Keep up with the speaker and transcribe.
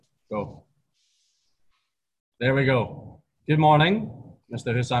Go. There we go. Good morning,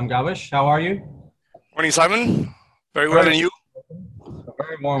 Mr. Hussam Gawish. How are you? Morning, Simon. Very well, and you? A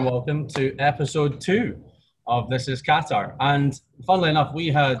very warm welcome to episode 2 of This is Qatar. And funnily enough, we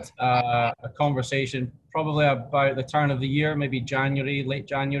had a conversation probably about the turn of the year, maybe January, late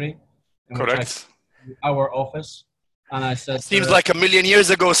January. Correct. Our office. And I said... Seems like a million years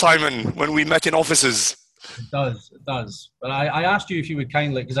ago, Simon, when we met in offices. It does. But I asked you if you would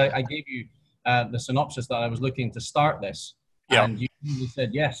kindly, because I gave you the synopsis that I was looking to start this. Yeah. And you said,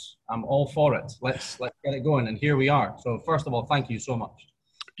 yes, I'm all for it. Let's get it going. And here we are. So first of all, thank you so much.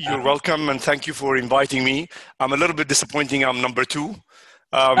 You're welcome, and thank you for inviting me. I'm a little bit disappointing. I'm number 2. You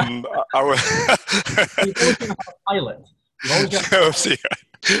always have a pilot. You always get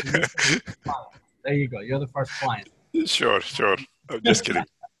There you go. You're the first client. Sure. I'm just kidding.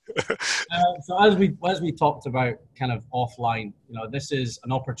 So as we talked about kind of offline, this is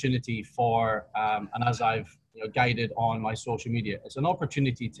an opportunity for, and as I've guided on my social media, it's an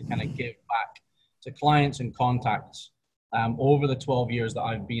opportunity to kind of give back to clients and contacts over the 12 years that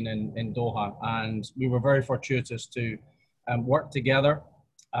I've been in Doha. And we were very fortuitous to work together.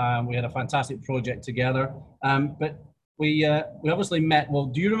 We had a fantastic project together, but we obviously met. Well,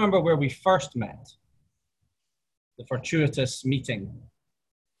 do you remember where we first met? The fortuitous meeting.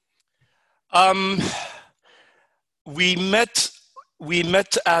 We met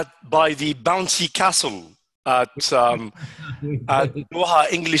by the bouncy castle at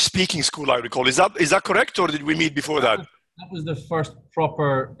Doha English Speaking School, I recall. Is that correct, or did we meet before that? That was the first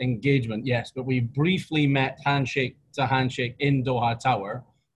proper engagement, yes. But we briefly met handshake to handshake in Doha Tower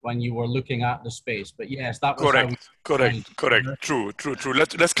when you were looking at the space. But yes, that was correct. True.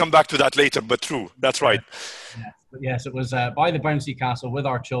 Let's come back to that later. But true, that's right. Yes, it was by the bouncy castle with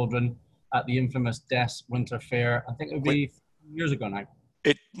our children at the infamous Des Winter Fair. I think it would be 3 years ago now.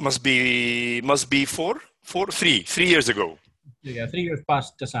 It must be 3 years ago. Yeah, 3 years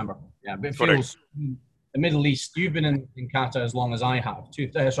past December. Yeah, but it feels the Middle East. You've been in Qatar as long as I have.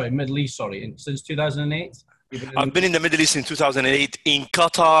 Middle East. Since 2008. I've been in the Middle East in 2008. In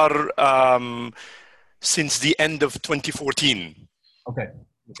Qatar since the end of 2014. Okay.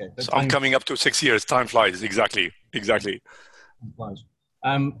 So I'm coming up to 6 years. Time flies. Exactly. Time flies.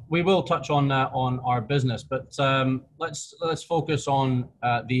 We will touch on our business, but let's focus on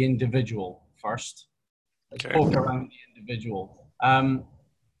the individual first. Let's poke around the individual.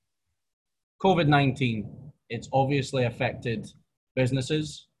 COVID-19, it's obviously affected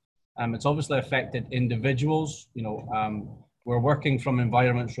businesses. It's obviously affected individuals. We're working from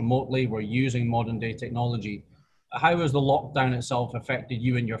environments remotely. We're using modern day technology. How has the lockdown itself affected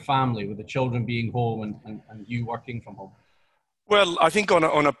you and your family, with the children being home and you working from home? Well, I think on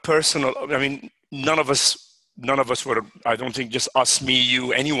a personal, none of us were, I don't think just us, me,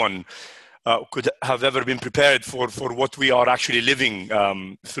 you, anyone could have ever been prepared for what we are actually living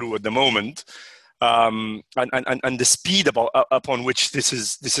through at the moment, and the speed upon which this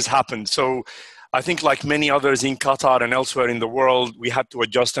has happened. So I think, like many others in Qatar and elsewhere in the world, we had to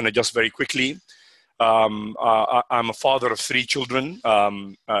adjust very quickly. I'm a father of 3 children,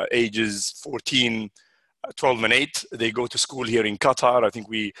 ages 14, 12 and 8. They go to school here in Qatar. I think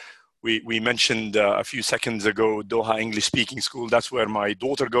we mentioned a few seconds ago Doha English Speaking School. That's where my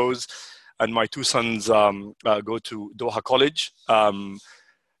daughter goes, and my 2 sons go to Doha College,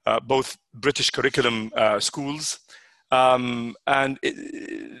 both British curriculum schools. And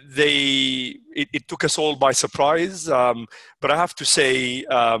it took us all by surprise. But I have to say,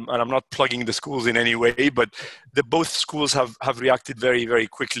 and I'm not plugging the schools in any way, but both schools have reacted very, very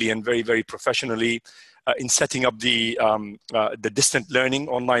quickly and very, very professionally in setting up the distant learning,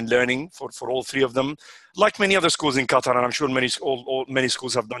 online learning for all 3 of them, like many other schools in Qatar, and I'm sure many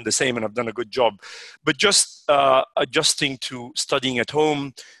schools have done the same and have done a good job. But just adjusting to studying at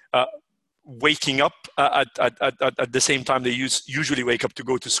home, waking up at the same time they usually wake up to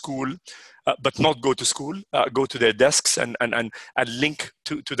go to school, but not go to school, go to their desks and link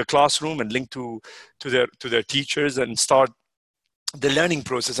to the classroom and link to their teachers and start the learning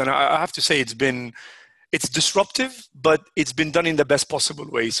process. And I have to say it's disruptive, but it's been done in the best possible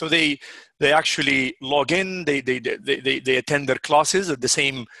way. So they actually log in, they attend their classes at the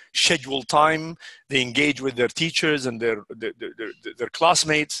same scheduled time, they engage with their teachers and their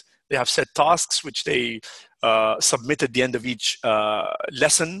classmates. They have set tasks which they submit at the end of each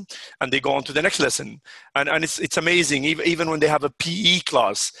lesson, and they go on to the next lesson. And it's amazing. Even when they have a PE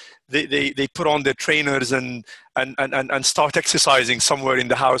class, they put on their trainers and start exercising somewhere in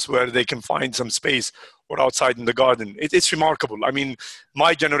the house where they can find some space, or outside in the garden. It's remarkable. I mean,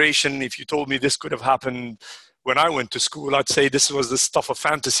 my generation, if you told me this could have happened when I went to school, I'd say this was the stuff of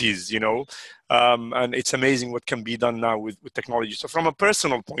fantasies, and it's amazing what can be done now with technology. So from a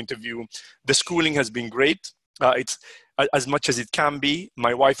personal point of view, the schooling has been great. It's as much as it can be.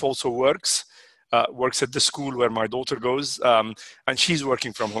 My wife also works at the school where my daughter goes, and she's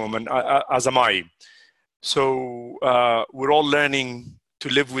working from home, and as am I. So we're all learning to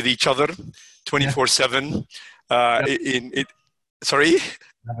live with each other 24/7. Sorry?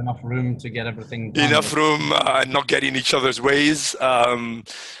 Have enough room to get everything done. Enough room and not get in each other's ways. And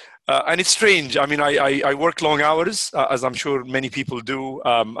it's strange. I mean, I work long hours, as I'm sure many people do,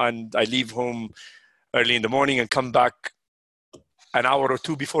 and I leave home early in the morning and come back an hour or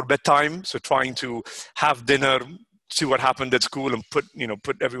two before bedtime. So trying to have dinner, see what happened at school, and put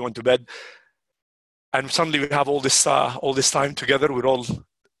everyone to bed. And suddenly we have all this time together. We're all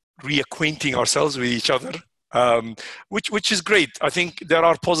reacquainting ourselves with each other, which is great. I think there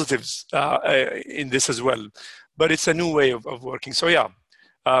are positives in this as well, but it's a new way of working. So yeah,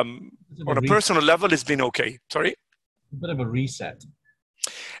 on a personal level, it's been okay. Sorry, a bit of a reset.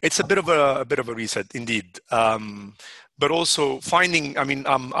 It's a bit of a reset indeed. But also finding. I mean,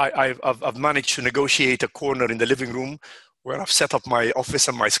 I've managed to negotiate a corner in the living room where I've set up my office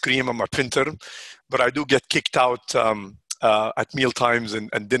and my screen and my printer, but I do get kicked out at meal times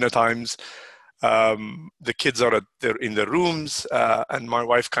and dinner times. The kids are in their rooms, and my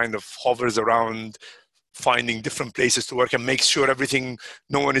wife kind of hovers around, finding different places to work and makes sure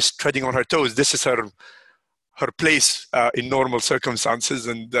no one is treading on her toes. This is her place in normal circumstances,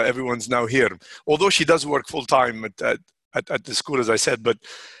 and everyone's now here. Although she does work full time at the school, as I said, but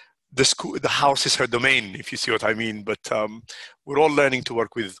the house is her domain, if you see what I mean. But we're all learning to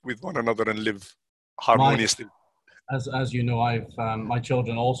work with one another and live harmoniously. As you know, my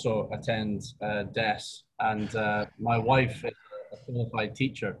children also attend DES, and my wife is a qualified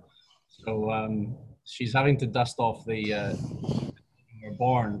teacher, so she's having to dust off they're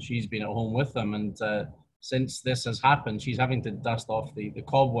born. She's been at home with them, and since this has happened, she's having to dust off the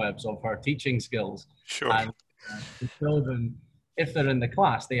cobwebs of her teaching skills. Sure. And the children, if they're in the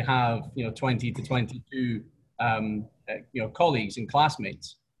class, they have 20 to 22 colleagues and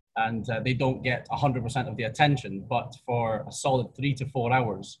classmates, and they don't get 100% of the attention. But for a solid 3 to 4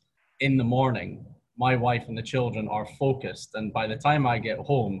 hours in the morning, my wife and the children are focused, and by the time I get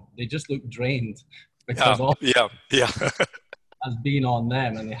home, they just look drained because all has been on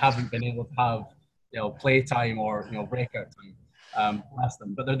them, and they haven't been able to have playtime or breakout time past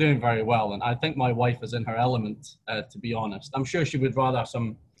them. But they're doing very well, and I think my wife is in her element, to be honest. I'm sure she would rather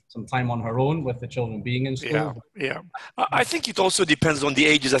some time on her own with the children being in school. Yeah. I think it also depends on the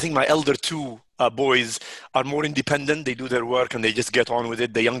ages. I think my elder two boys are more independent. They do their work and they just get on with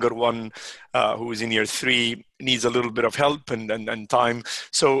it. The younger one, who is in year 3, needs a little bit of help and time.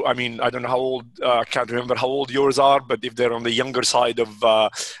 So, I mean, I don't know how old, I can't remember how old yours are, but if they're on the younger side of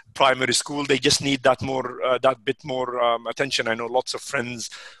primary school, they just need that bit more attention. I know lots of friends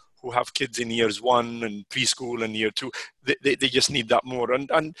who have kids in years 1 and preschool and year 2, they just need that more.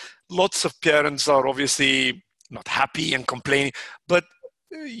 And lots of parents are obviously not happy and complaining, but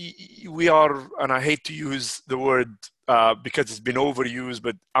we are, and I hate to use the word because it's been overused,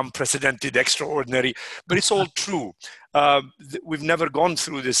 but unprecedented, extraordinary, but it's all true. We've never gone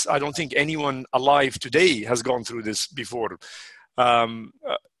through this. I don't think anyone alive today has gone through this before.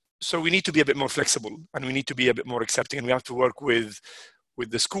 So we need to be a bit more flexible, and we need to be a bit more accepting, and we have to work with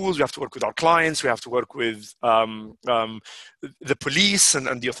the schools, we have to work with our clients, we have to work with the police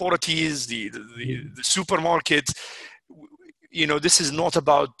and the authorities, the supermarkets. This is not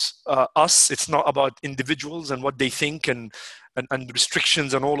about us. It's not about individuals and what they think and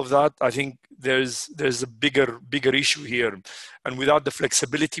restrictions and all of that. I think there's a bigger issue here, and without the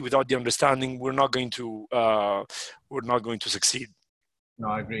flexibility, without the understanding, we're not going to succeed. No,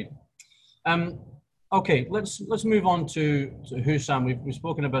 I agree. Okay, let's move on to Hussam. We've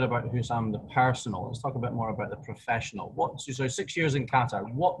spoken a bit about Hussam, the personal. Let's talk a bit more about the professional. So 6 years in Qatar.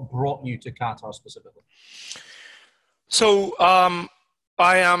 What brought you to Qatar specifically? So I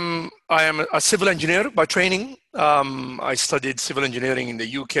am a civil engineer by training. I studied civil engineering in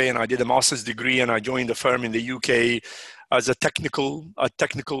the UK, and I did a master's degree, and I joined a firm in the UK as a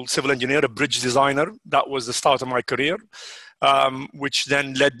technical civil engineer, a bridge designer. That was the start of my career. Which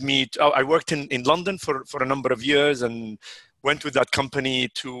then led me to, I worked in London for a number of years and went with that company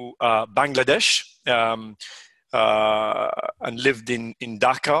to Bangladesh and lived in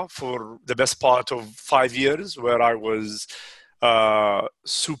Dhaka for the best part of 5 years, where I was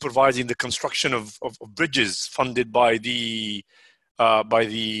supervising the construction of bridges funded by the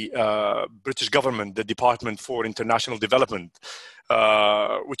British government, the Department for International Development.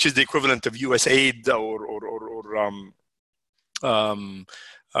 which is the equivalent of USAID or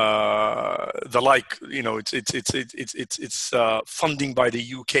the like. You know, it's funding by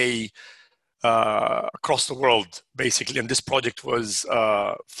the UK across the world, basically. And this project was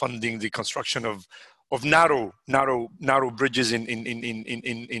funding the construction of narrow bridges in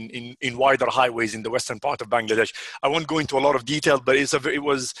wider highways in the western part of Bangladesh. I won't go into a lot of detail, but it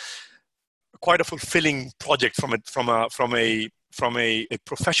was quite a fulfilling project from a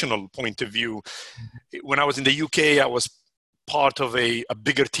professional point of view. When I was in the UK, I was part of a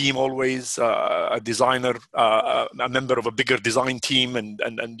bigger team always, a designer, a member of a bigger design team,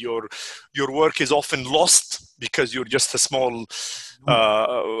 and your work is often lost because you're just a small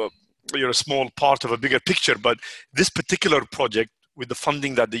part of a bigger picture. But this particular project, with the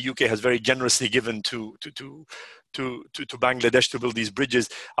funding that the UK has very generously given to Bangladesh to build these bridges,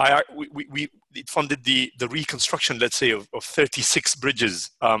 it funded the reconstruction, let's say, of 36 bridges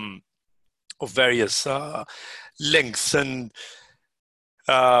of various lengths. And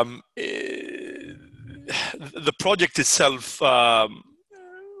the project itself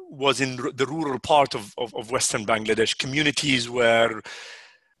was in the rural part of Western Bangladesh, communities where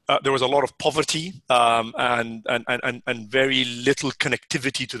there was a lot of poverty and very little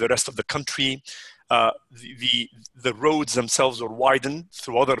connectivity to the rest of the country. The roads themselves were widened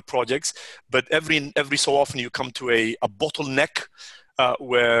through other projects, but every so often you come to a bottleneck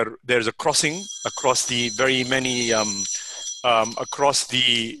where there's a crossing across the very many across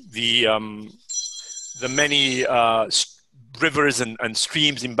the many rivers and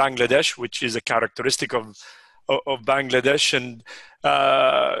streams in Bangladesh, which is a characteristic of Bangladesh. And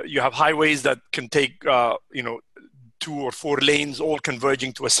you have highways that can take 2 or 4 lanes, all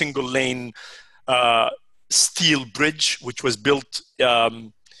converging to a single lane steel bridge, which was built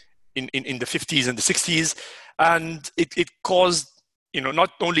in the 50s and the 60s, and it caused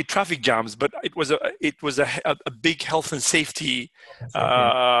not only traffic jams, but it was a big health and safety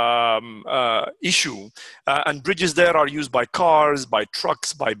issue. And bridges there are used by cars, by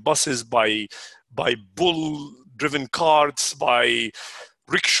trucks, by buses, by bull-driven carts, by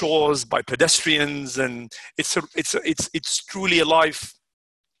rickshaws, by pedestrians, and it's truly a life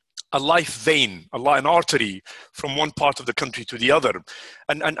vein, an artery from one part of the country to the other,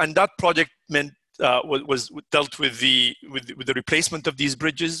 and that project meant. Was dealt with the replacement of these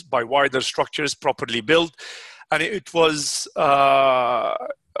bridges by wider structures properly built, and it was why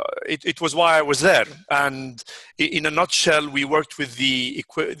I was there. And in a nutshell, we worked with the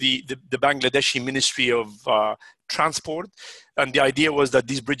Bangladeshi Ministry of Transport, and the idea was that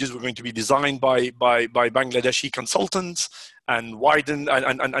these bridges were going to be designed by Bangladeshi consultants and widened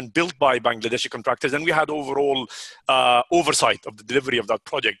and built by Bangladeshi contractors, and we had overall oversight of the delivery of that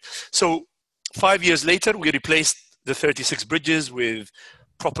project. So 5 years later, we replaced the 36 bridges with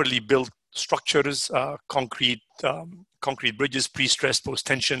properly built structures, concrete bridges, pre-stressed,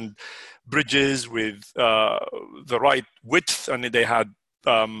 post-tensioned bridges with the right width, and they had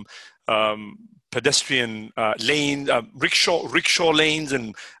pedestrian lane, rickshaw lanes,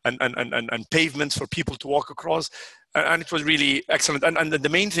 and pavements for people to walk across. And it was really excellent. And the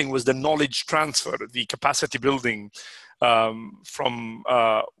main thing was the knowledge transfer, the capacity building from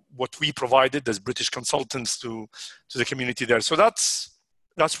what we provided as British consultants to the community there. So that's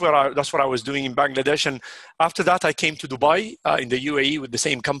what I was doing in Bangladesh. And after that, I came to Dubai in the UAE with the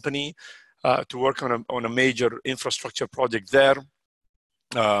same company to work on a major infrastructure project there,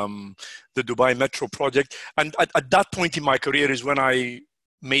 the Dubai Metro project. And at that point in my career is when I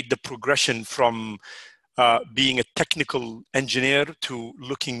made the progression from being a technical engineer to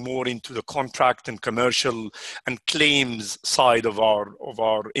looking more into the contract and commercial and claims side of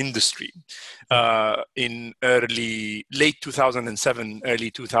our industry in late 2007,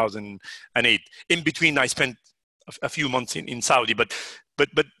 early 2008. In between, I spent a few months in Saudi, but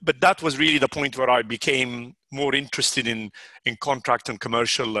that was really the point where I became more interested in contract and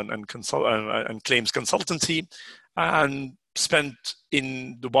commercial and claims consultancy, and spent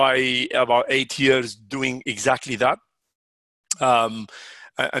in Dubai about 8 years doing exactly that. And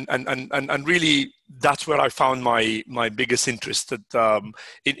really, that's where I found my biggest interest in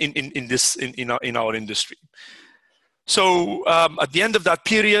our industry. So at the end of that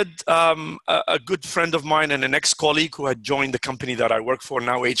period, a good friend of mine and an ex-colleague who had joined the company that I work for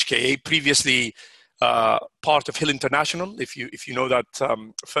now, HKA, previously part of Hill International, if you know that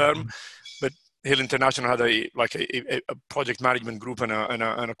firm. But Hill International had a project management group and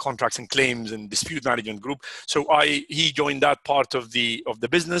a contracts and claims and dispute management group. So he joined that part of the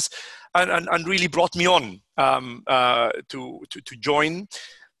business and really brought me on to join.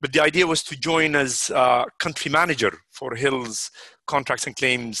 but the idea was to join as country manager for Hill's contracts and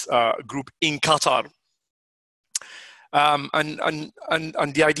claims group in Qatar. And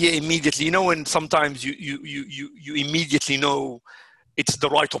the idea immediately, when sometimes you immediately know it's the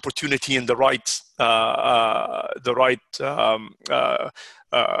right opportunity and the right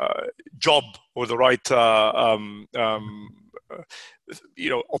job, or the right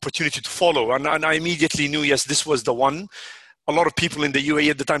opportunity to follow. And I immediately knew, yes, this was the one. A lot of people in the UAE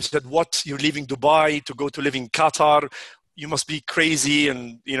at the time said, "What? You're leaving Dubai to go to live in Qatar? You must be crazy."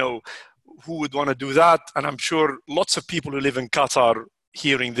 And who would want to do that? And I'm sure lots of people who live in Qatar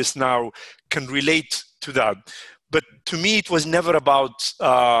hearing this now can relate to that. But to me, it was never about,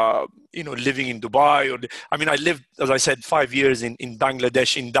 living in Dubai. I lived, as I said, 5 years in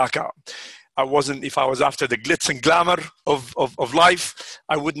Bangladesh, in Dhaka. If I was after the glitz and glamour of life,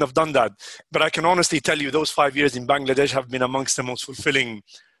 I wouldn't have done that. But I can honestly tell you, those 5 years in Bangladesh have been amongst the most fulfilling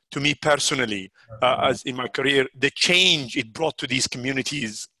to me personally, as in my career. The change it brought to these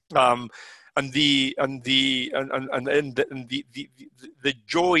communities, and the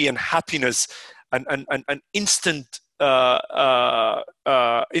joy and happiness, and instant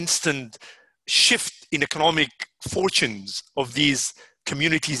shift in economic fortunes of these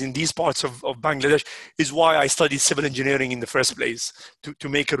communities in these parts of Bangladesh is why I studied civil engineering in the first place, to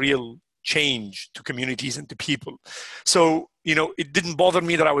make a real change to communities and to people. So, it didn't bother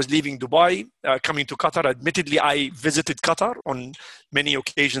me that I was leaving Dubai, coming to Qatar. Admittedly, I visited Qatar on many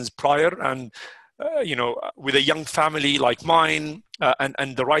occasions prior, and with a young family like mine,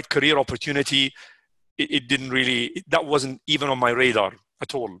 and the right career opportunity, that wasn't even on my radar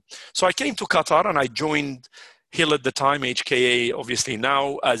at all. So I came to Qatar and I joined Hill at the time, HKA obviously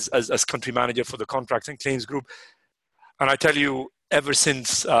now, as country manager for the contracts and claims group. And I tell you, ever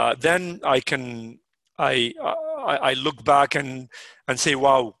since then, I look back and say,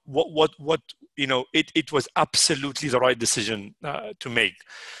 wow, it was absolutely the right decision to make.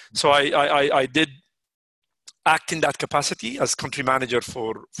 So I did act in that capacity as country manager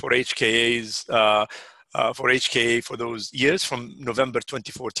for HKA's for HKA for those years, from November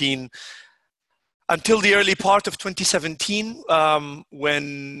 2014 until the early part of 2017,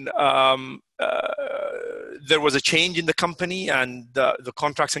 when there was a change in the company, and the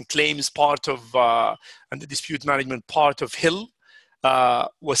contracts and claims part of and the dispute management part of Hill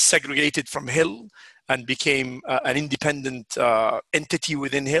was segregated from Hill and became an independent entity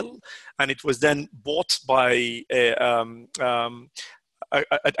within Hill, and it was then bought by an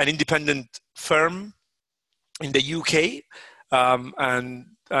independent firm in the UK, and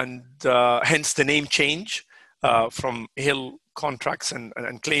hence the name change from Hill Contracts and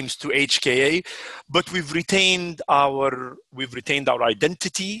Claims to HKA. But we've retained our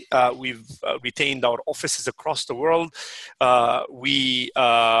identity. We've retained our offices across the world. We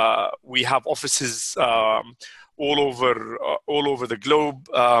have offices all over the globe.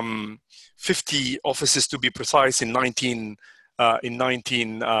 50 offices to be precise in 19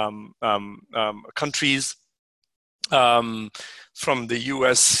 countries. From the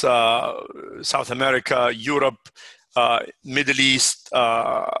US, South America, Europe, Middle East,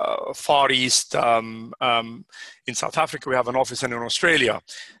 Far East. In South Africa, we have an office, and in Australia.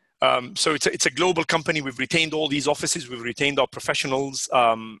 So it's a global company. We've retained all these offices. We've retained our professionals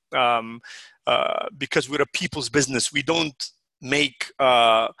because we're a people's business. We don't make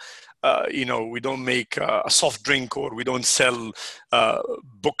we don't make a soft drink, or we don't sell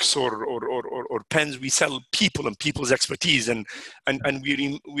books or pens. We sell people and people's expertise, and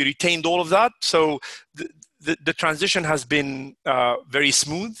we retained all of that. So the transition has been very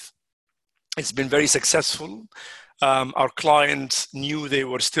smooth. It's been very successful. Our clients knew they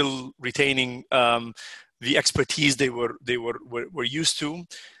were still retaining the expertise they were used to.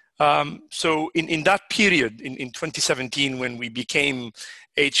 So in that period, in 2017, when we became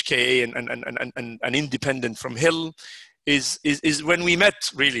HKA and an independent from Hill, is when we met,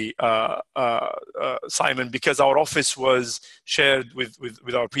 really, Simon, because our office was shared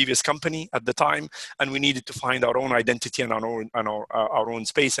with our previous company at the time, and we needed to find our own identity and our own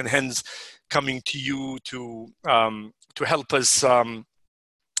space, and hence coming to you to help us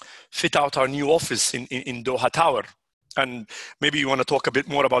fit out our new office in Doha Tower. And maybe you want to talk a bit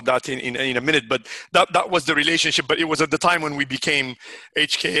more about that in a minute, but that was the relationship. But it was at the time when we became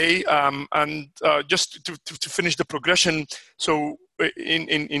HKA, and just to finish the progression. So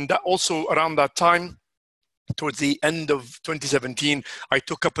in that, also around that time, towards the end of 2017, I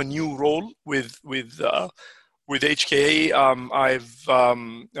took up a new role with HKA. I've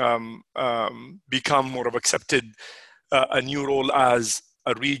become more of accepted a new role as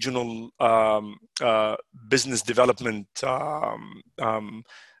a regional business development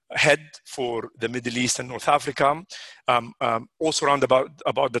head for the Middle East and North Africa. Also around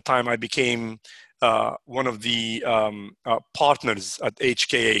about the time I became one of the partners at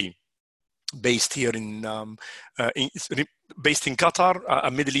HKA, based here based in Qatar,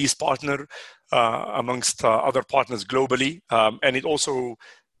 a Middle East partner amongst other partners globally. And it also,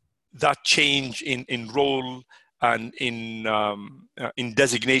 that change in role and in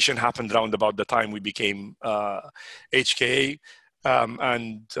designation happened around about the time we became HKA.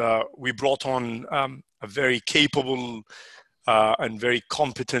 And we brought on a very capable and very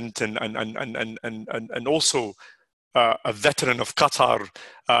competent and also a veteran of Qatar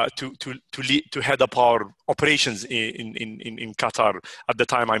to head up our operations in Qatar. At the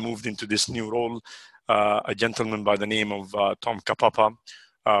time I moved into this new role, a gentleman by the name of Tom Kapapa,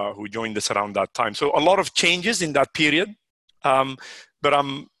 who joined us around that time. So a lot of changes in that period, but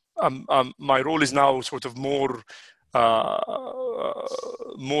my role is now sort of more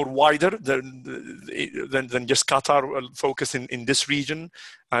wider than just Qatar, focused in this region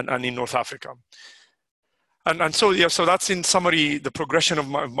and in North Africa. And so, yeah, so that's in summary the progression of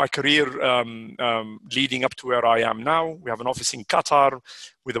my career leading up to where I am now. We have an office in Qatar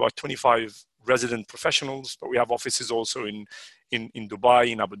with about 25 resident professionals, but we have offices also in Dubai,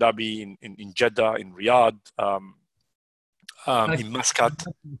 in Abu Dhabi, in Jeddah, in Riyadh, in Muscat.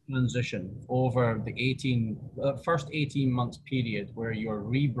 Transition over the first 18 months period where you're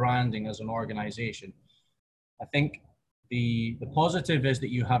rebranding as an organization. I think the positive is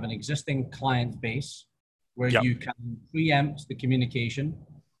that you have an existing client base where you can preempt the communication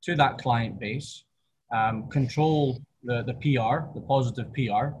to that client base, control the PR, the positive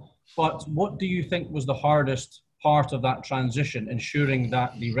PR. But what do you think was the hardest part of that transition, ensuring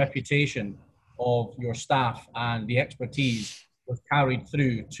that the reputation of your staff and the expertise was carried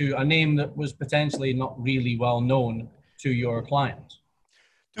through to a name that was potentially not really well known to your clients?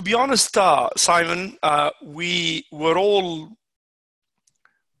 To be honest, Simon, we were all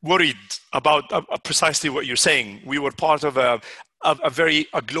worried about precisely what you're saying. We were part of a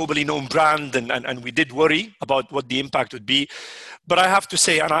globally known brand, and we did worry about what the impact would be. But I have to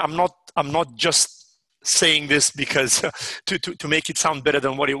say, and I'm not just saying this because to make it sound better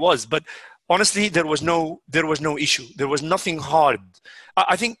than what it was, but honestly, there was no issue. There was nothing hard.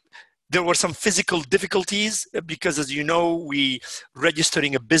 I think there were some physical difficulties because, as you know,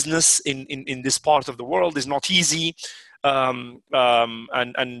 registering a business in this part of the world is not easy. And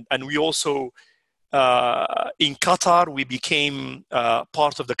we also in Qatar, we became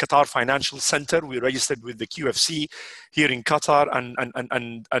part of the Qatar Financial Center. We registered with the QFC here in Qatar,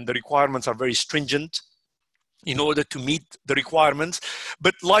 and the requirements are very stringent in order to meet the requirements.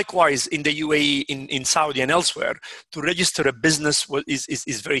 But likewise, in the UAE, in Saudi and elsewhere, to register a business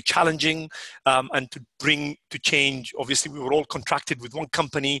is very challenging, and to change. Obviously, we were all contracted with one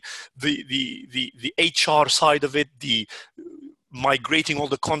company. The HR side of it, the migrating all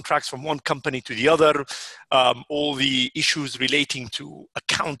the contracts from one company to the other, all the issues relating to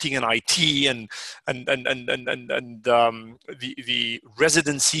accounting and IT and the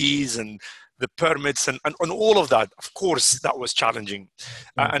residencies and the permits and all of that. Of course, that was challenging,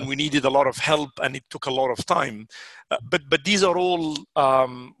 and we needed a lot of help, and it took a lot of time. But these are all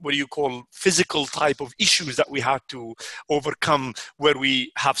what do you call physical type of issues that we had to overcome. Where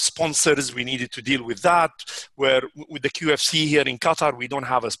we have sponsors, we needed to deal with that. Where with the QFC here in Qatar, we don't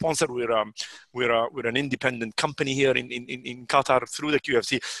have a sponsor. We're an independent company here in Qatar through the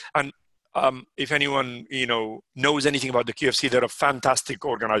QFC. And if anyone knows anything about the QFC, they're a fantastic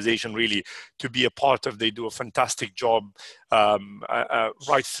organization, really, to be a part of. They do a fantastic job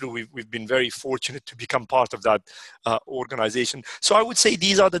right through. We've been very fortunate to become part of that organization. So I would say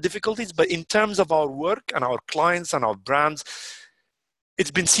these are the difficulties, but in terms of our work and our clients and our brands,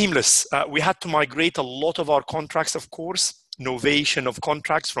 it's been seamless. We had to migrate a lot of our contracts, of course, novation of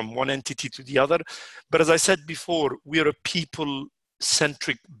contracts from one entity to the other. But as I said before, we're a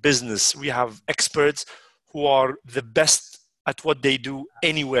people-centric business. We have experts who are the best at what they do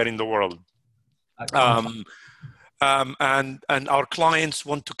anywhere in the world. And our clients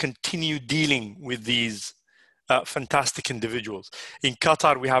want to continue dealing with these fantastic individuals. In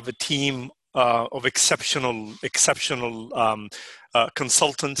Qatar, we have a team of exceptional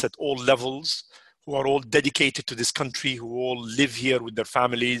consultants at all levels who are all dedicated to this country, who all live here with their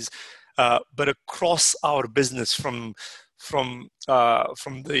families. But across our business, from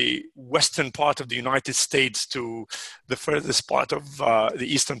the western part of the United States to the furthest part of the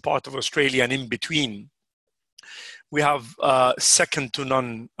eastern part of Australia and in between, we have second to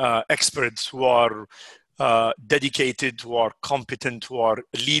none experts who are dedicated, who are competent, who are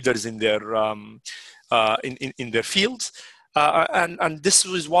leaders in their fields. And this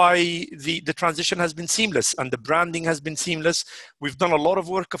is why the transition has been seamless and the branding has been seamless. We've done a lot of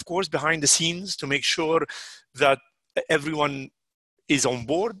work, of course, behind the scenes to make sure that everyone is on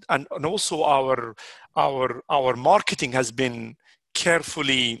board, and also our marketing has been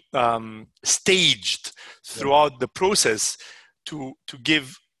carefully staged throughout the process to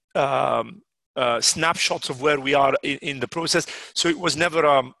give snapshots of where we are in the process. So it was never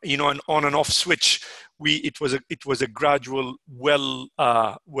an on and off switch. It was a gradual, well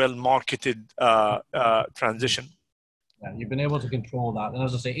marketed transition. Yeah, you've been able to control that, and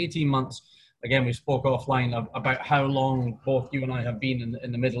as I say, 18 months. Again, we spoke offline about how long both you and I have been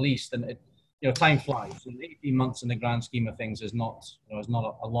in the Middle East, and time flies. And 18 months in the grand scheme of things is not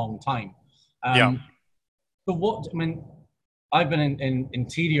a long time. Yeah. So I've been in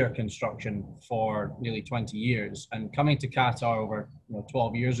interior construction for nearly 20 years, and coming to Qatar over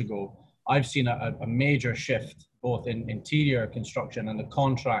 12 years ago, I've seen a major shift both in interior construction and the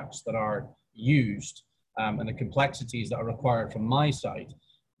contracts that are used, and the complexities that are required from my side.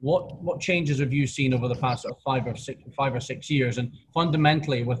 What changes have you seen over the past 5 or 6 years? And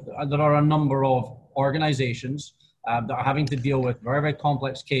fundamentally, there are a number of organizations that are having to deal with very, very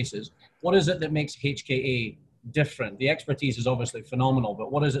complex cases. What is it that makes HKA different? The expertise is obviously phenomenal,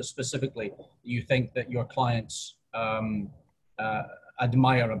 but what is it specifically you think that your clients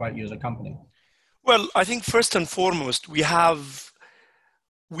admire about you as a company? Well, I think first and foremost, we are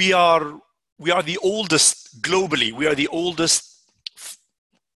the oldest globally. We are the oldest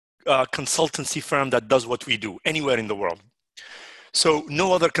consultancy firm that does what we do anywhere in the world. So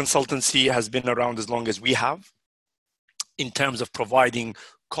no other consultancy has been around as long as we have in terms of providing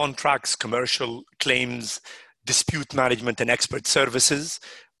contracts, commercial claims, dispute management, and expert services,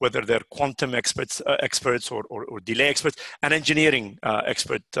 whether they're quantum experts or delay experts, and engineering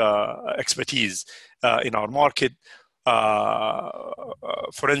expertise in our market.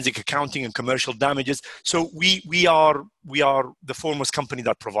 Forensic accounting and commercial damages. So we are the foremost company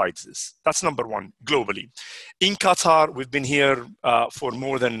that provides this. That's number one globally. In Qatar, we've been here for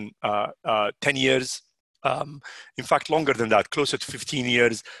more than 10 years. In fact, longer than that, closer to 15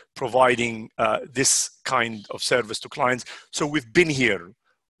 years, providing this kind of service to clients. So we've been here.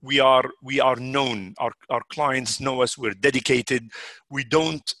 We are known. Our clients know us. We're dedicated. We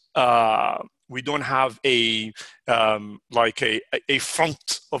don't have a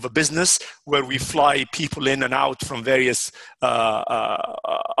front of a business where we fly people in and out from various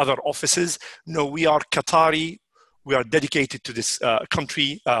other offices. No, we are Qatari. We are dedicated to this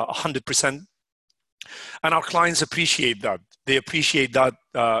country 100%. And our clients appreciate that. They appreciate that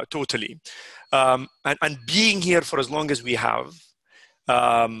totally. And being here for as long as we have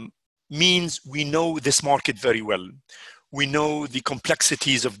means we know this market very well. We know the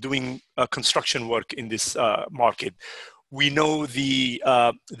complexities of doing construction work in this market. We know the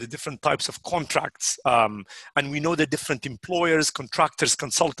different types of contracts, and we know the different employers, contractors,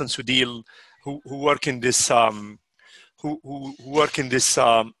 consultants who work in this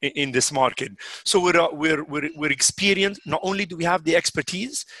in this market. So we're experienced. Not only do we have the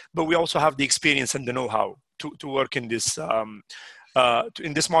expertise, but we also have the experience and the know-how to work in this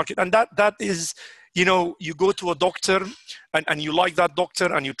market. And that is, you go to a doctor and you like that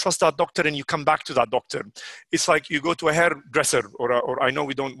doctor and you trust that doctor and you come back to that doctor. It's like you go to a hairdresser, or I know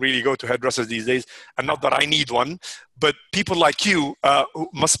we don't really go to hairdressers these days, and not that I need one, but people like you who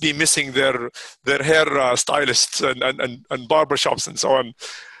must be missing their hair stylists and barbershops and so on.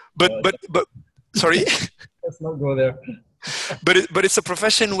 But sorry? Let's not go there. But it's a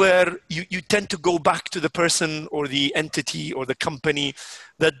profession where you tend to go back to the person or the entity or the company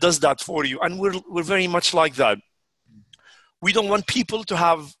that does that for you. And we're very much like that. We don't want people to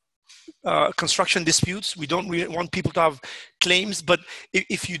have construction disputes. We don't really want people to have claims. But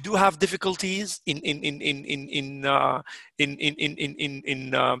if you do have difficulties in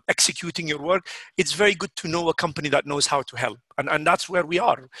executing your work, it's very good to know a company that knows how to help. And that's where we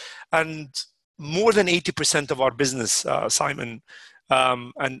are. And more than 80% of our business, Simon,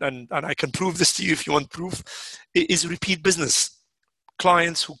 and I can prove this to you if you want proof, is repeat business.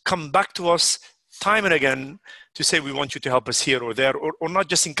 Clients who come back to us time and again to say, we want you to help us here or there, or not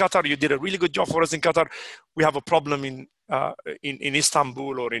just in Qatar. You did a really good job for us in Qatar. We have a problem in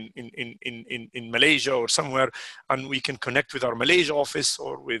Istanbul or in Malaysia or somewhere, and we can connect with our Malaysia office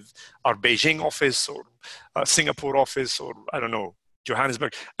or with our Beijing office or Singapore office, or I don't know,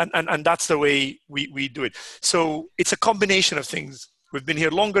 Johannesburg, and that's the way we do it. So it's a combination of things. We've been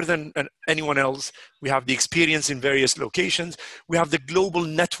here longer than anyone else. We have the experience in various locations. We have the global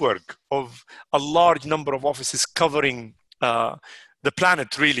network of a large number of offices covering the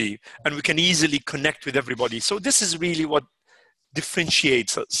planet, really, and we can easily connect with everybody. So this is really what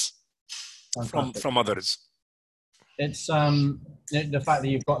differentiates us from others? It's the fact that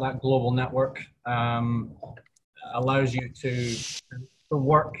you've got that global network allows you to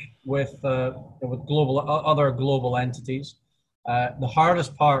work with other global entities. The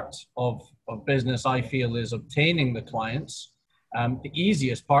hardest part of business, I feel, is obtaining the clients. The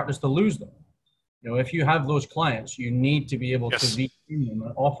easiest part is to lose them. If you have those clients, you need to be able to retain them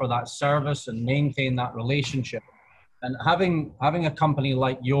and offer that service and maintain that relationship. And having a company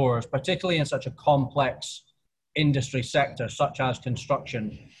like yours, particularly in such a complex industry sector such as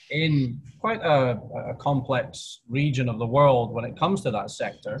construction, in quite a complex region of the world when it comes to that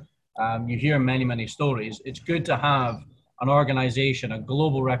sector, you hear many stories. It's good to have an organization, a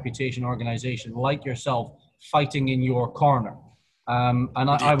global reputation organization like yourself, fighting in your corner. And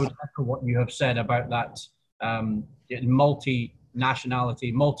I would echo what you have said about that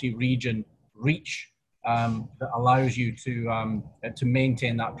multi-nationality, multi-region reach that allows you to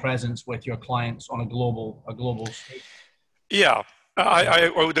maintain that presence with your clients on a global stage. Yeah,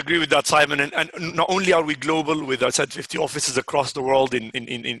 I would agree with that, Simon. And not only are we global with, I said, 50 offices across the world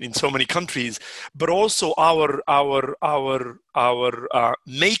in so many countries, but also our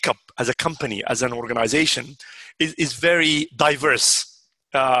makeup as a company, as an organization, is very diverse.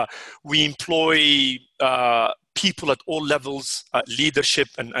 We employ people at all levels, leadership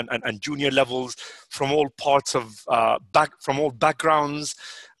and junior levels, from all parts of from all backgrounds,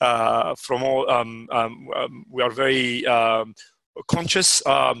 from all. We are very conscious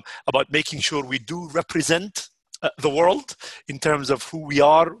about making sure we do represent the world in terms of who we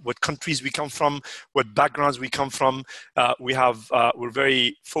are, what countries we come from, what backgrounds we come from. We're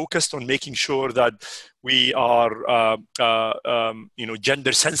very focused on making sure that we are,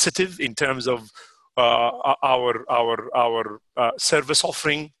 gender sensitive in terms of our service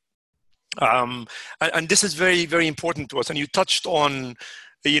offering, and this is very, very important to us. And you touched on,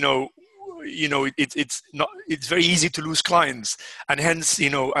 it's very easy to lose clients, and hence,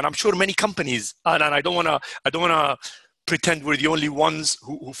 and I'm sure many companies, and I don't wanna pretend we're the only ones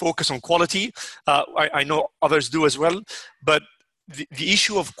who focus on quality. I know others do as well, but the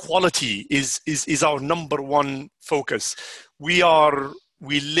issue of quality is our number one focus. We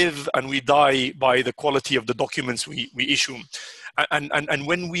live and we die by the quality of the documents we issue, and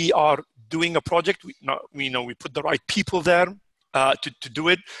when we are doing a project, we put the right people there to do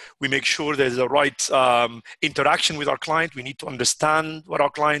it. We make sure there's a right interaction with our client. We need to understand what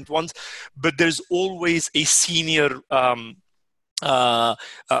our client wants, but there's always a senior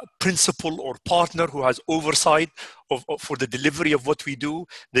principal or partner who has oversight for the delivery of what we do.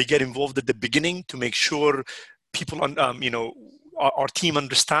 They get involved at the beginning to make sure people, our team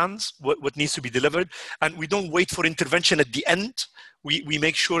understands what needs to be delivered, and we don't wait for intervention at the end. We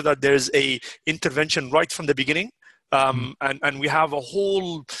make sure that there's a intervention right from the beginning, and we have a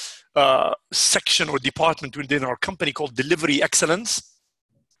whole section or department within our company called Delivery Excellence.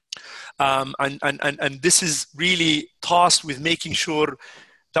 And this is really tasked with making sure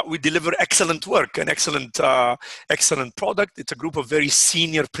that we deliver excellent work and excellent product. It's a group of very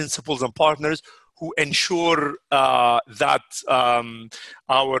senior principals and partners who ensure that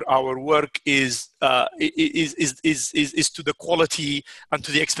our work is to the quality and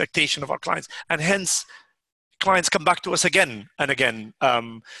to the expectation of our clients, and hence clients come back to us again and again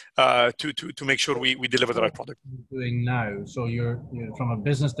to make sure we deliver the right product. Doing now, so you're from a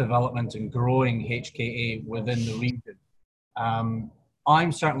business development and growing HKA within the region.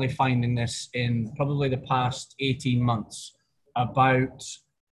 I'm certainly finding this in probably the past 18 months about.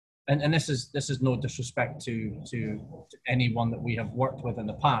 And this is no disrespect to anyone that we have worked with in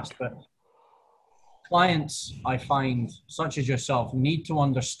the past, but clients, I find, such as yourself, need to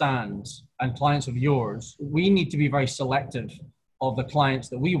understand, and clients of yours, we need to be very selective of the clients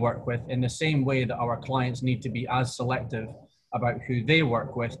that we work with, in the same way that our clients need to be as selective about who they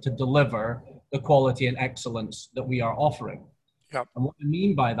work with to deliver the quality and excellence that we are offering. Yep. And what I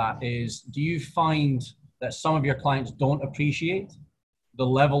mean by that is, do you find that some of your clients don't appreciate the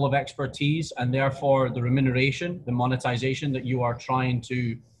level of expertise and therefore the remuneration, the monetization that you are trying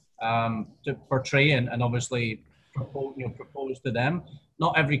to portray and obviously propose to them?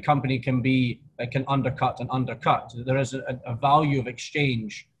 Not every company can undercut. There is a value of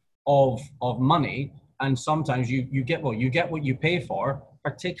exchange of money, and sometimes you get what you pay for,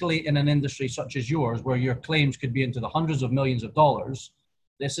 particularly in an industry such as yours, where your claims could be into the hundreds of millions of dollars.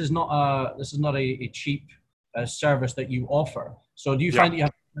 This is not a cheap service that you offer. So do you find that you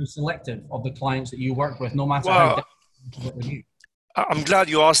have to be selective of the clients that you work with, no matter how difficult they work with you? I'm glad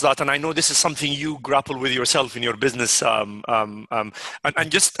you asked that, and I know this is something you grapple with yourself in your business. And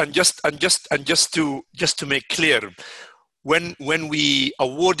just to make clear, when we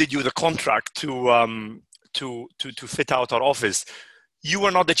awarded you the contract to fit out our office, you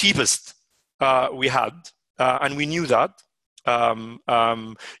were not the cheapest we had, and we knew that. You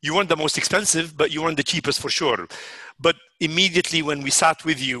weren't the most expensive, but you weren't the cheapest for sure. But immediately when we sat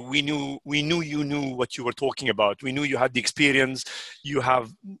with you, we knew you knew what you were talking about. We knew you had the experience. You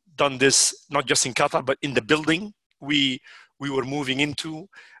have done this not just in Qatar, but in the building we were moving into.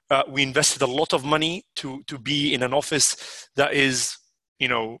 We invested a lot of money to be in an office that is,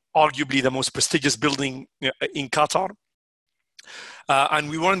 arguably the most prestigious building in Qatar. And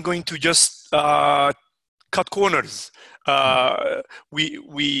we weren't going to just cut corners. Our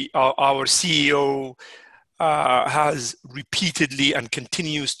CEO has repeatedly and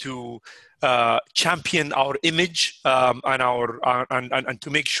continues to champion our image and to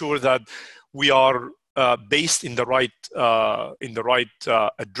make sure that we are based in the right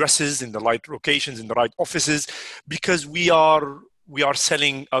addresses, in the right locations, in the right offices, because we are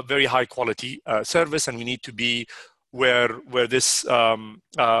selling a very high quality service, and we need to be where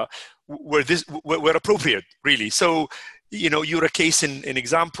appropriate, really. So, you're a case in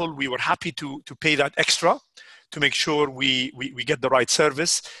example. We were happy to pay that extra to make sure we get the right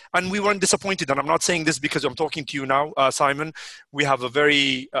service, and we weren't disappointed. And I'm not saying this because I'm talking to you now, Simon. We have a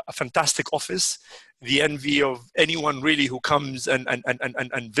fantastic office, the envy of anyone really who comes and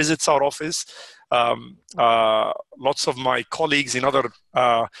visits our office. Lots of my colleagues in other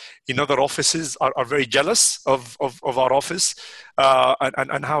offices are very jealous of our office,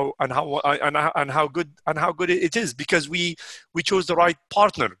 and how good it is, because we chose the right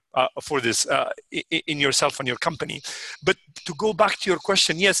partner for this in yourself and your company. But to go back to your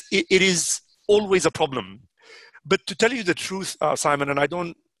question, yes, it is always a problem. But to tell you the truth, Simon, and I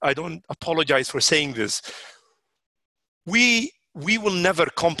don't apologize for saying this, we will never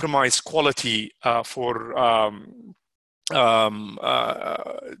compromise quality to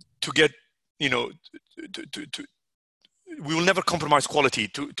get, we will never compromise quality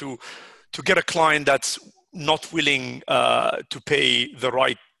to get a client that's not willing to pay the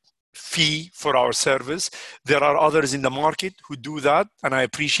right fee for our service. There are others in the market who do that, and I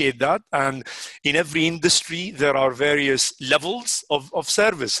appreciate that. And in every industry, there are various levels of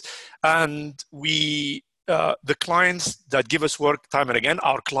service. And the clients that give us work time and again,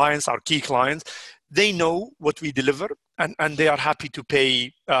 our clients, our key clients, they know what we deliver, and they are happy to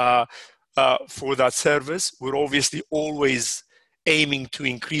pay for that service. We're obviously always aiming to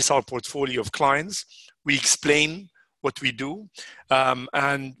increase our portfolio of clients. We explain what we do,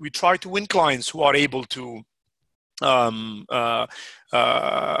 and we try to win clients who are able to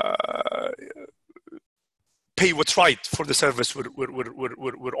pay what's right for the service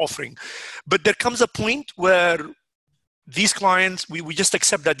we're offering. But there comes a point where these clients, we just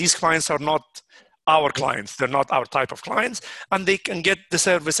accept that these clients are not our clients. They're not our type of clients, and they can get the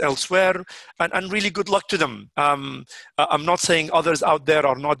service elsewhere, and really good luck to them. I'm not saying others out there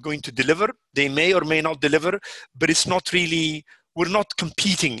are not going to deliver. They may or may not deliver, but it's not really, we're not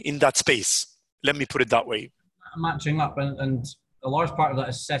competing in that space. Let me put it that way. Matching up, and a large part of that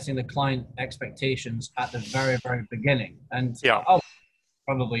is setting the client expectations at the very, very beginning. And yeah, I'll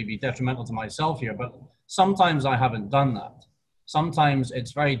probably be detrimental to myself here, but sometimes I haven't done that. Sometimes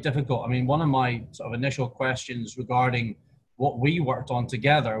it's very difficult. I mean, one of my sort of initial questions regarding what we worked on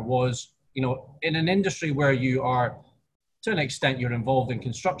together was, in an industry where you are, to an extent, you're involved in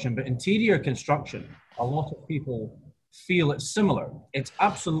construction, but interior construction, a lot of people feel it's similar. It's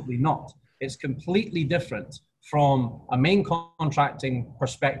absolutely not. It's completely different from a main contracting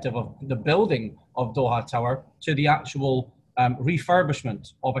perspective of the building of Doha Tower to the actual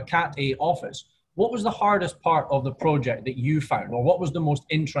refurbishment of a Cat A office. What was the hardest part of the project that you found, or what was the most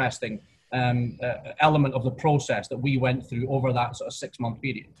interesting element of the process that we went through over that sort of 6-month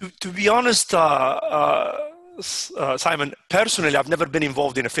period? To be honest, Simon, personally, I've never been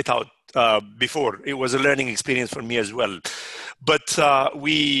involved in a fit out before. It was a learning experience for me as well. But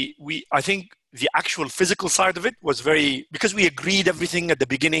I think the actual physical side of it was because we agreed everything at the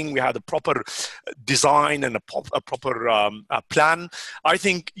beginning. We had a proper design and a proper plan. I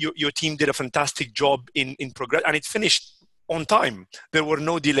think your team did a fantastic job in progress, and it finished on time. There were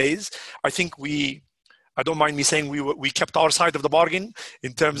no delays. I think I don't mind me saying we kept our side of the bargain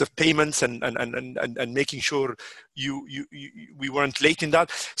in terms of payments and making sure we weren't late in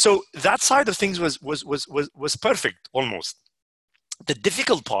that. So that side of things was perfect almost. The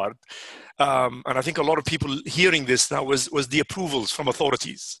difficult part, and I think a lot of people hearing this now, was the approvals from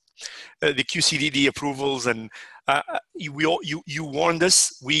authorities, the QCDD approvals, and you warned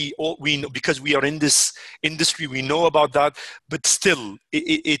us. We know, because we are in this industry, we know about that. But still,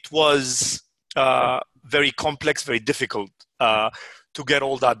 it was very complex, very difficult to get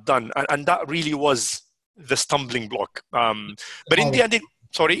all that done. And that really was the stumbling block. But in the end,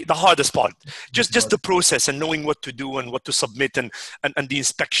 the hardest part, just the process and knowing what to do and what to submit and the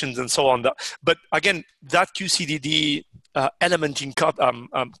inspections and so on. But again, that QCDD element in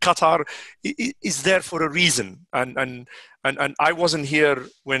Qatar is there for a reason. And I wasn't here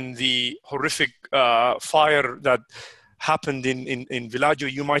when the horrific fire that happened in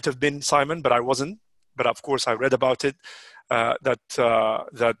Villaggio. You might have been, Simon, but I wasn't. But of course, I read about it.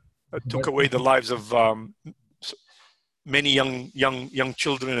 That took away the lives of many young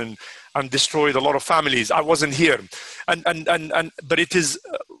children and destroyed a lot of families. I wasn't here, but it is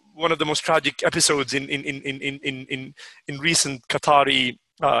one of the most tragic episodes in recent Qatari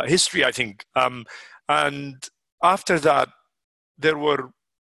history, I think. And after that, there were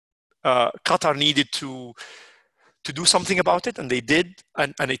Qatar needed to do something about it, and they did,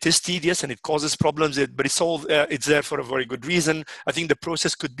 and it is tedious and it causes problems, but it's there for a very good reason. I think the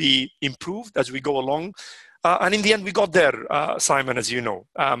process could be improved as we go along, and in the end we got there, Simon, as you know,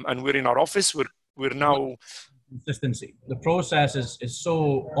 and we're in our office. We're now consistency. The process is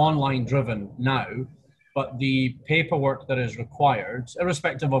so online driven now, but the paperwork that is required,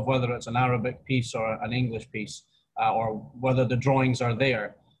 irrespective of whether it's an Arabic piece or an English piece, or whether the drawings are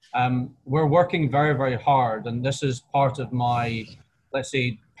there, we're working very, very hard, and this is part of my, let's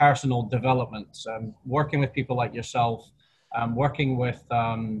say, personal development. Working with people like yourself, working with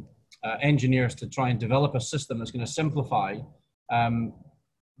engineers to try and develop a system that's going to simplify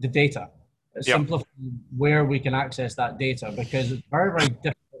the data, simplify where we can access that data, because it's very, very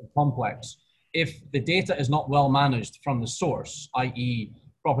difficult and complex. If the data is not well managed from the source, i.e.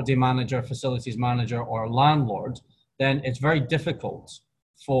 property manager, facilities manager, or landlord, then it's very difficult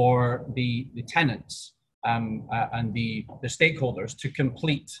for the tenants and the stakeholders to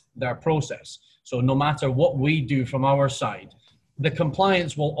complete their process. So no matter what we do from our side, the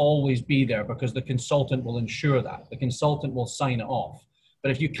compliance will always be there because the consultant will ensure that. The consultant will sign it off. But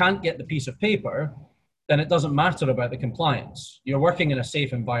if you can't get the piece of paper, then it doesn't matter about the compliance. You're working in a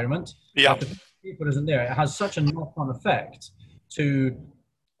safe environment. Yeah. If the paper isn't there, it has such a knock-on effect to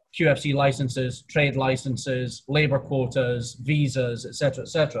QFC licenses, trade licenses, labor quotas, visas, etc.,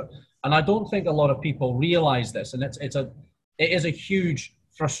 etc. And I don't think a lot of people realize this, and it is a huge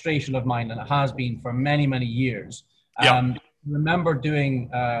frustration of mine, and it has been for many, many years. I remember doing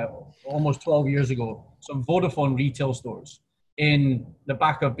almost 12 years ago some Vodafone retail stores in the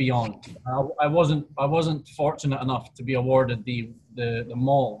back of Beyond. I wasn't fortunate enough to be awarded the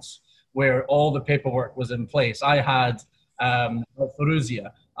malls where all the paperwork was in place. I had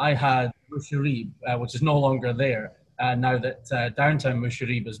Faurizia. I had Musharib, which is no longer there now that downtown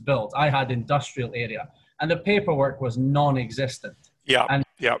Musharib is built. I had industrial area, and the paperwork was non-existent.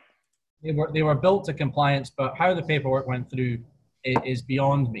 They were built to compliance, but how the paperwork went through is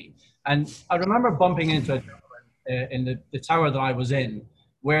beyond me. And I remember bumping into a gentleman in the tower that I was in,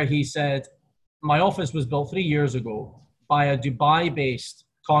 where he said, my office was built 3 years ago by a Dubai-based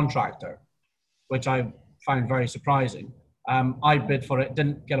contractor, which I found very surprising. I bid for it,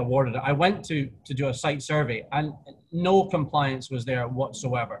 didn't get awarded it. I went to do a site survey, and no compliance was there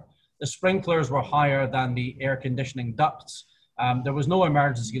whatsoever. The sprinklers were higher than the air conditioning ducts. There was no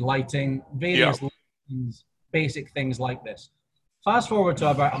emergency lighting, various things, basic things like this. Fast forward to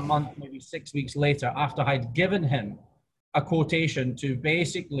about a month, maybe 6 weeks later, after I'd given him a quotation to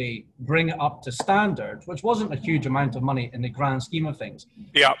basically bring it up to standard, which wasn't a huge amount of money in the grand scheme of things.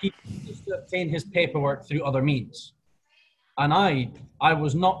 He used to obtain his paperwork through other means. And I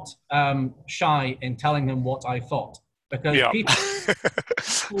was not shy in telling him what I thought, because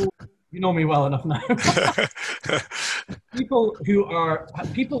people, you know me well enough now.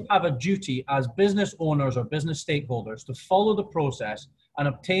 People have a duty as business owners or business stakeholders to follow the process and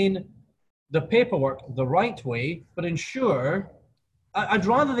obtain the paperwork the right way, but ensure, I'd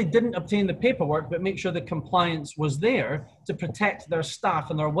rather they didn't obtain the paperwork, but make sure the compliance was there to protect their staff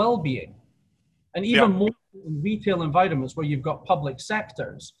and their well-being. And even more in retail environments where you've got public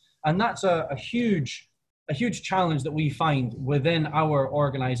sectors. And that's a huge challenge that we find within our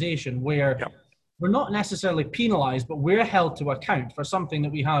organization, where we're not necessarily penalized, but we're held to account for something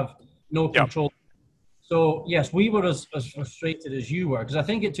that we have no control. So yes, we were as frustrated as you were, because I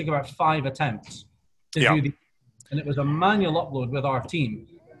think it took about 5 attempts to do and it was a manual upload with our team.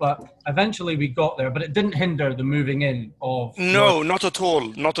 But eventually we got there, but it didn't hinder the moving in of... No, not at all.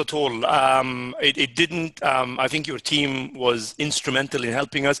 Not at all. It didn't. I think your team was instrumental in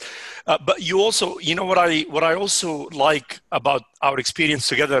helping us. But you also, you know, what I also like about our experience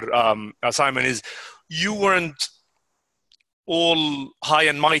together, Simon, is you weren't all high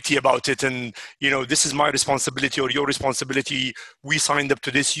and mighty about it, and this is my responsibility or your responsibility. We signed up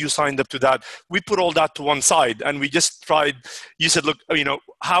to this, you signed up to that. We put all that to one side, and we just tried. You said, look,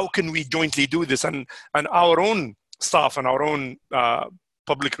 how can we jointly do this? And our own staff and our own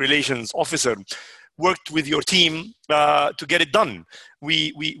public relations officer worked with your team to get it done.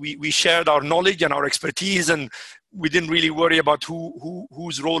 We shared our knowledge and our expertise, and we didn't really worry about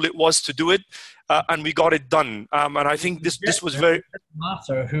whose role it was to do it, and we got it done. And I think this was very. It didn't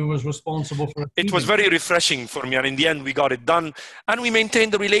matter who was responsible for it. It was very refreshing for me, and in the end, we got it done, and we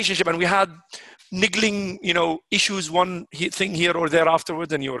maintained the relationship. And we had niggling, issues, one thing here or there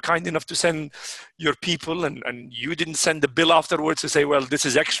afterwards, and you were kind enough to send your people, and you didn't send the bill afterwards to say, well, this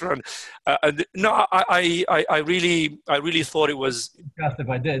is extra. And no, I really thought it was. If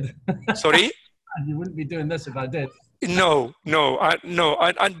I did. Sorry. And you wouldn't be doing this if I did. No.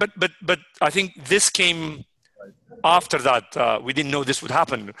 But I think this came after that. We didn't know this would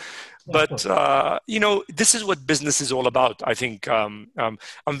happen. But this is what business is all about. I think I'm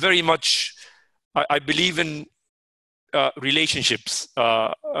very much. I believe in relationships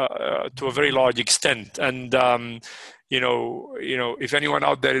to a very large extent, and if anyone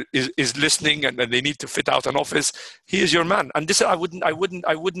out there is listening and they need to fit out an office, he is your man. And this, I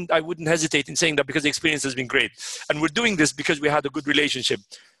wouldn't hesitate in saying that, because the experience has been great, and we're doing this because we had a good relationship.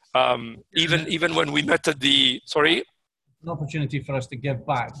 Even when we met at the an opportunity for us to give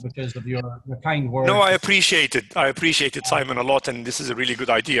back because of your kind words. No, I appreciate it, Simon, a lot, and this is a really good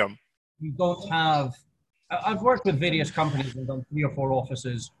idea. You don't have. I've worked with various companies and done 3 or 4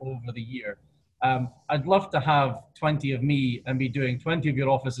 offices over the year. I'd love to have 20 of me and be doing 20 of your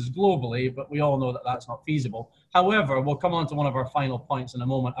offices globally, but we all know that that's not feasible. However, we'll come on to one of our final points in a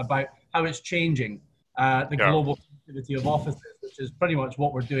moment about how it's changing global connectivity of offices, which is pretty much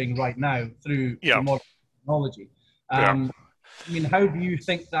what we're doing right now through modern technology. How do you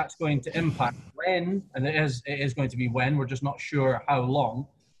think that's going to impact when, and it is going to be when, we're just not sure how long,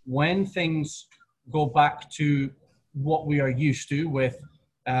 when things go back to what we are used to with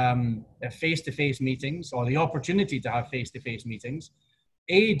face-to-face meetings, or the opportunity to have face-to-face meetings?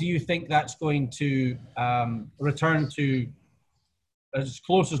 Do you think that's going to return to as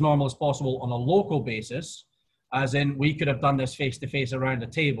close as normal as possible on a local basis, as in we could have done this face-to-face around a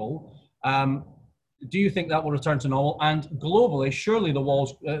table? Do you think that will return to normal? And globally, surely the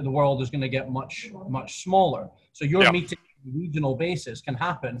world is going to get much, much smaller. So your meeting on a regional basis can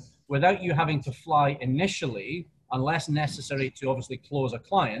happen without you having to fly initially, unless necessary to obviously close a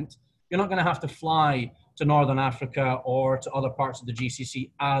client. You're not going to have to fly to Northern Africa or to other parts of the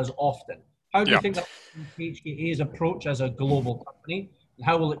GCC as often. How do you think that HKA's approach as a global company, and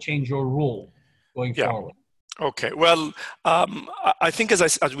how will it change your role going forward? Okay, well, I think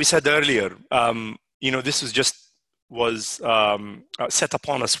as we said earlier, this was set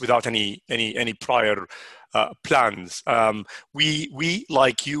upon us without any prior plans. We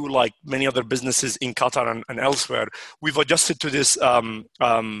like you, like many other businesses in Qatar and elsewhere, we've adjusted to this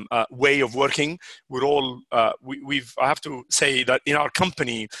way of working. We're all I have to say that in our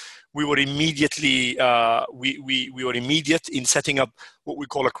company, we were immediately we were immediate in setting up what we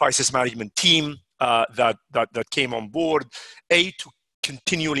call a crisis management team that came on board, to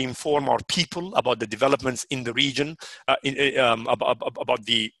continually inform our people about the developments in the region, about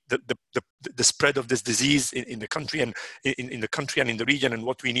the spread of this disease in the country and in the country and in the region, and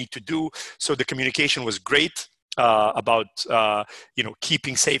what we need to do. So the communication was great about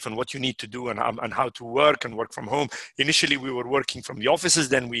keeping safe and what you need to do and how to work and work from home. Initially, we were working from the offices.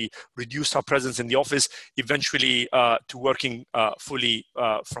 Then we reduced our presence in the office, eventually to working fully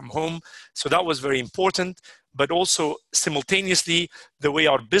from home. So that was very important. But also simultaneously, the way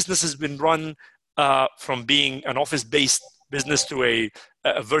our business has been run, from being an office-based business to a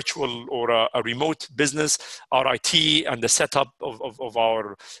virtual or a remote business, our IT and the setup of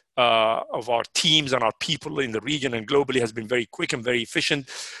our teams and our people in the region and globally has been very quick and very efficient,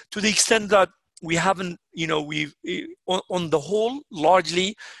 to the extent that we haven't, we've on the whole,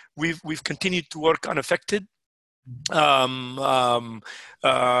 largely, we've continued to work unaffected. By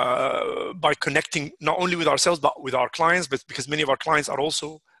connecting not only with ourselves but with our clients, but because many of our clients are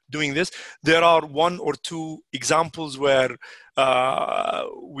also doing this. There are 1 or 2 examples where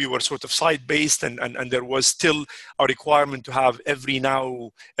we were sort of site-based, and there was still a requirement to have every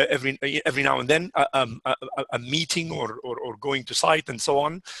now and then a meeting or going to site and so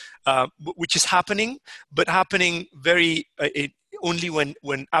on, which is happening, but happening very only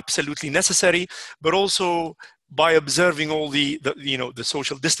when absolutely necessary, but also by observing all the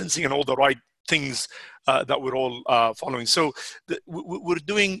social distancing and all the right things that we're all following. So we're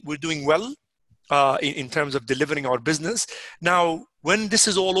doing well. in terms of delivering our business. Now, when this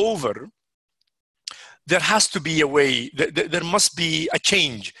is all over, there has to be a way, there must be a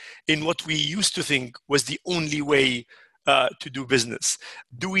change in what we used to think was the only way to do business.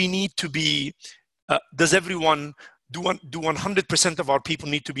 Do we need to be, does everyone, do 100% of our people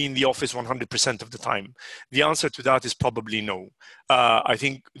need to be in the office 100% of the time? The answer to that is probably no. I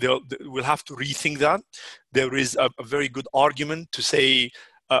think we'll have to rethink that. There is a very good argument to say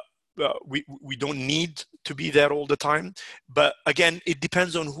we don't need to be there all the time, but again, it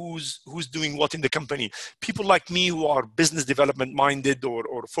depends on who's doing what in the company. People like me who are business development minded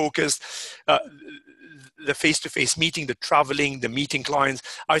or focused, the face-to-face meeting, the traveling, the meeting clients,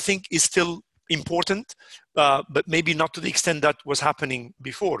 I think is still important, but maybe not to the extent that was happening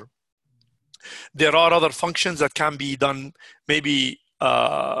before. There are other functions that can be done maybe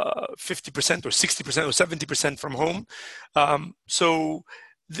 50% or 60% or 70% from home. So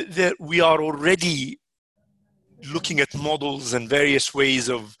we are already looking at models and various ways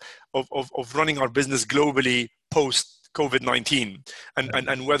of running our business globally post COVID-19,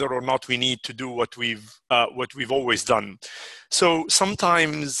 and whether or not we need to do what we've always done. So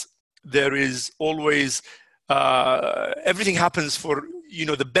sometimes there is always everything happens for, you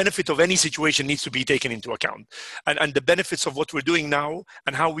know, the benefit of any situation needs to be taken into account, and the benefits of what we're doing now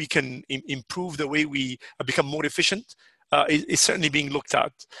and how we can improve the way we become more efficient is certainly being looked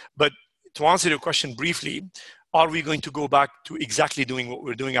at. But to answer your question briefly, are we going to go back to exactly doing what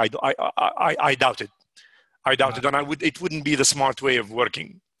we're doing? I doubt it. I doubt it, and it wouldn't be the smart way of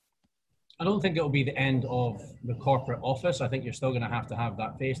working. I don't think it will be the end of the corporate office. I think you're still going to have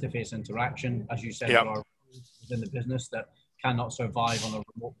that face-to-face interaction. As you said, there are rules within the business that cannot survive on a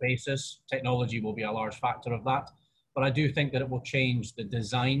remote basis. Technology will be a large factor of that. But I do think that it will change the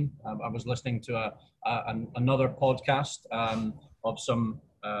design. I was listening to another podcast of some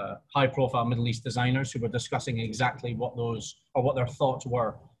high-profile Middle East designers who were discussing exactly what their thoughts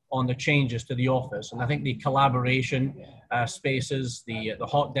were on the changes to the office. And I think the collaboration spaces, the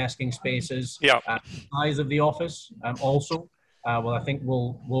hot desking spaces, size of the office also, I think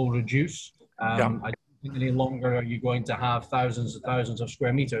will reduce. I don't think any longer are you going to have thousands and thousands of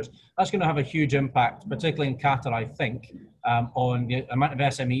square meters. That's going to have a huge impact, particularly in Qatar, I think, on the amount of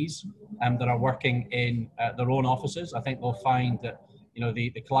SMEs that are working in their own offices. I think they'll find that, you know,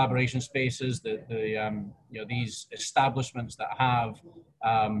 the collaboration spaces, these establishments that have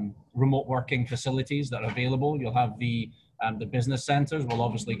remote working facilities that are available. You'll have the business centers will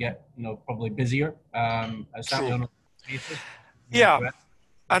obviously get, you know, probably busier. Yeah.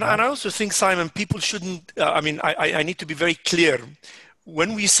 And I also think, Simon, people shouldn't, I need to be very clear.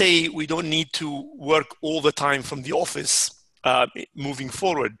 When we say we don't need to work all the time from the office moving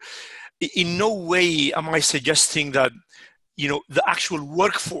forward, in no way am I suggesting that, you know, the actual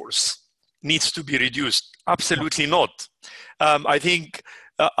workforce needs to be reduced. Absolutely not. I think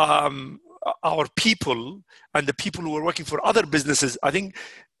our people and the people who are working for other businesses, I think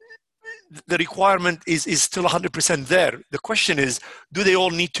the requirement is still 100% there. The question is, do they all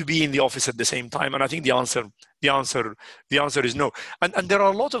need to be in the office at the same time? And I think the answer is no. And there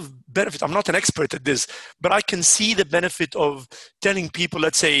are a lot of benefits. I'm not an expert at this, but I can see the benefit of telling people,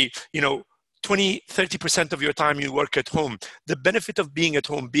 let's say, you know, 20-30% of your time you work at home. The benefit of being at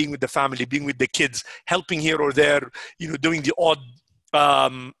home, being with the family, being with the kids, helping here or there, you know, doing the odd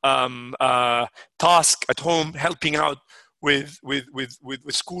task at home, helping out with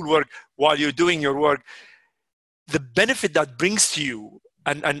schoolwork while you're doing your work. The benefit that brings to you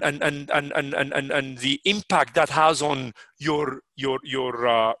and the impact that has on your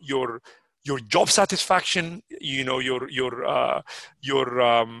job satisfaction, you know, your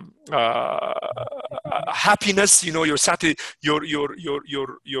happiness, you know, your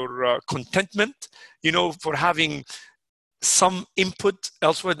contentment, you know, for having some input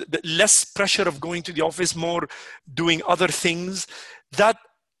elsewhere, the less pressure of going to the office, more doing other things, that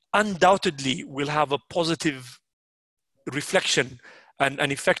undoubtedly will have a positive reflection and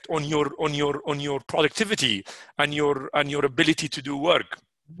an effect on your productivity and your ability to do work.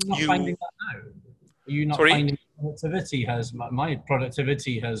 Are you not finding that now? Are you not finding productivity my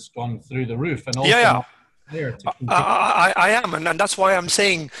productivity has gone through the roof? And also I am, and that's why I'm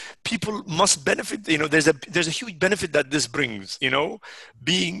saying people must benefit. You know, there's a huge benefit that this brings. You know,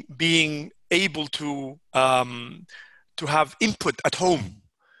 being able to have input at home,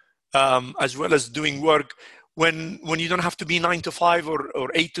 as well as doing work when you don't have to be 9 to 5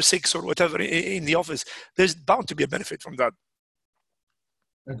 or 8 to 6 or whatever in the office. There's bound to be a benefit from that.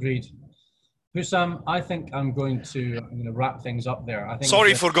 Agreed. Hussam, I think I'm going to wrap things up there. I think.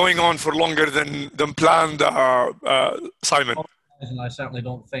 Sorry for going on for longer than planned, Simon. And I certainly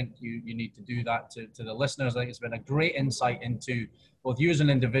don't think you need to do that to the listeners. I think it's been a great insight into both you as an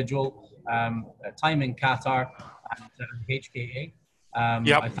individual, time in Qatar, and HKA.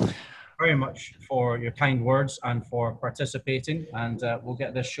 Yep. I thank you very much for your kind words and for participating. And we'll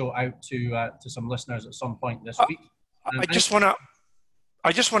get this show out to some listeners at some point this week. I just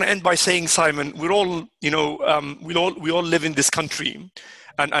want to end by saying, Simon, we're all, we all live in this country.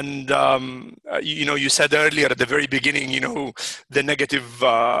 And you said earlier at the very beginning, the negative,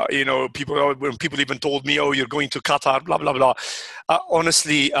 when people even told me, oh, you're going to Qatar, blah, blah, blah.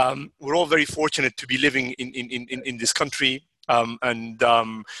 Honestly, we're all very fortunate to be living in this country.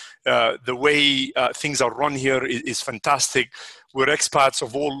 The way things are run here is fantastic. We're expats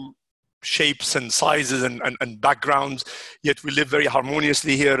of all shapes and sizes and backgrounds, yet we live very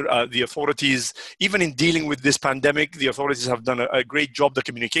harmoniously here. The authorities, even in dealing with this pandemic, the authorities have done a great job. The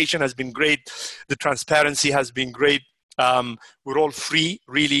communication has been great. The transparency has been great. We're all free,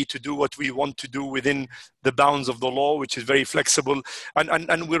 really, to do what we want to do within the bounds of the law, which is very flexible.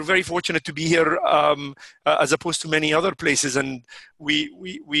 And we're very fortunate to be here as opposed to many other places. And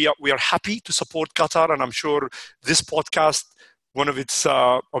we are happy to support Qatar. And I'm sure this podcast, one of its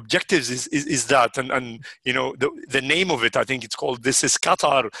objectives is that, and the name of it, I think it's called "This Is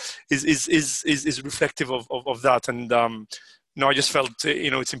Qatar," is reflective of that. And I just felt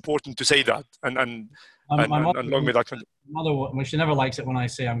it's important to say that. And along with that, mother, she never likes it when I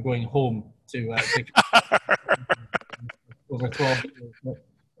say I'm going home to over 12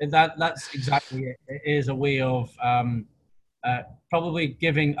 years. That's exactly it. It is a way of probably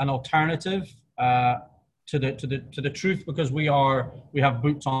giving an alternative. To the truth, because we have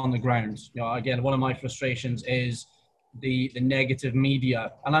boots on the ground. Again, one of my frustrations is the negative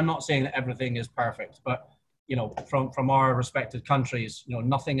media, and I'm not saying that everything is perfect, but from our respective countries,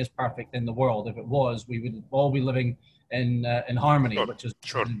 nothing is perfect in the world. If it was, we would all be living in harmony, sure. Which is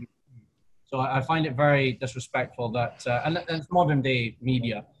sure. So I find it very disrespectful that and it's modern day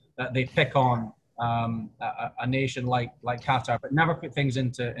media that they pick on a nation like Qatar, but never put things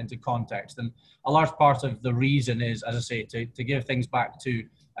into context. And a large part of the reason is, as I say, to give things back to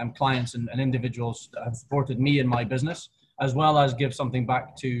clients and individuals that have supported me in my business, as well as give something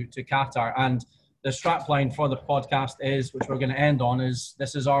back to Qatar. And the strapline for the podcast is, which we're going to end on, is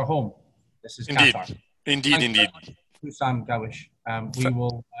 "This is our home. This is Qatar." Indeed. Sam Gawish. We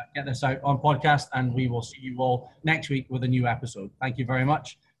will get this out on podcast, and we will see you all next week with a new episode. Thank you very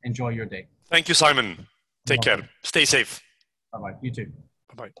much. Enjoy your day. Thank you, Simon. Take care. Stay safe. Bye-bye. You too.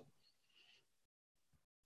 Bye-bye.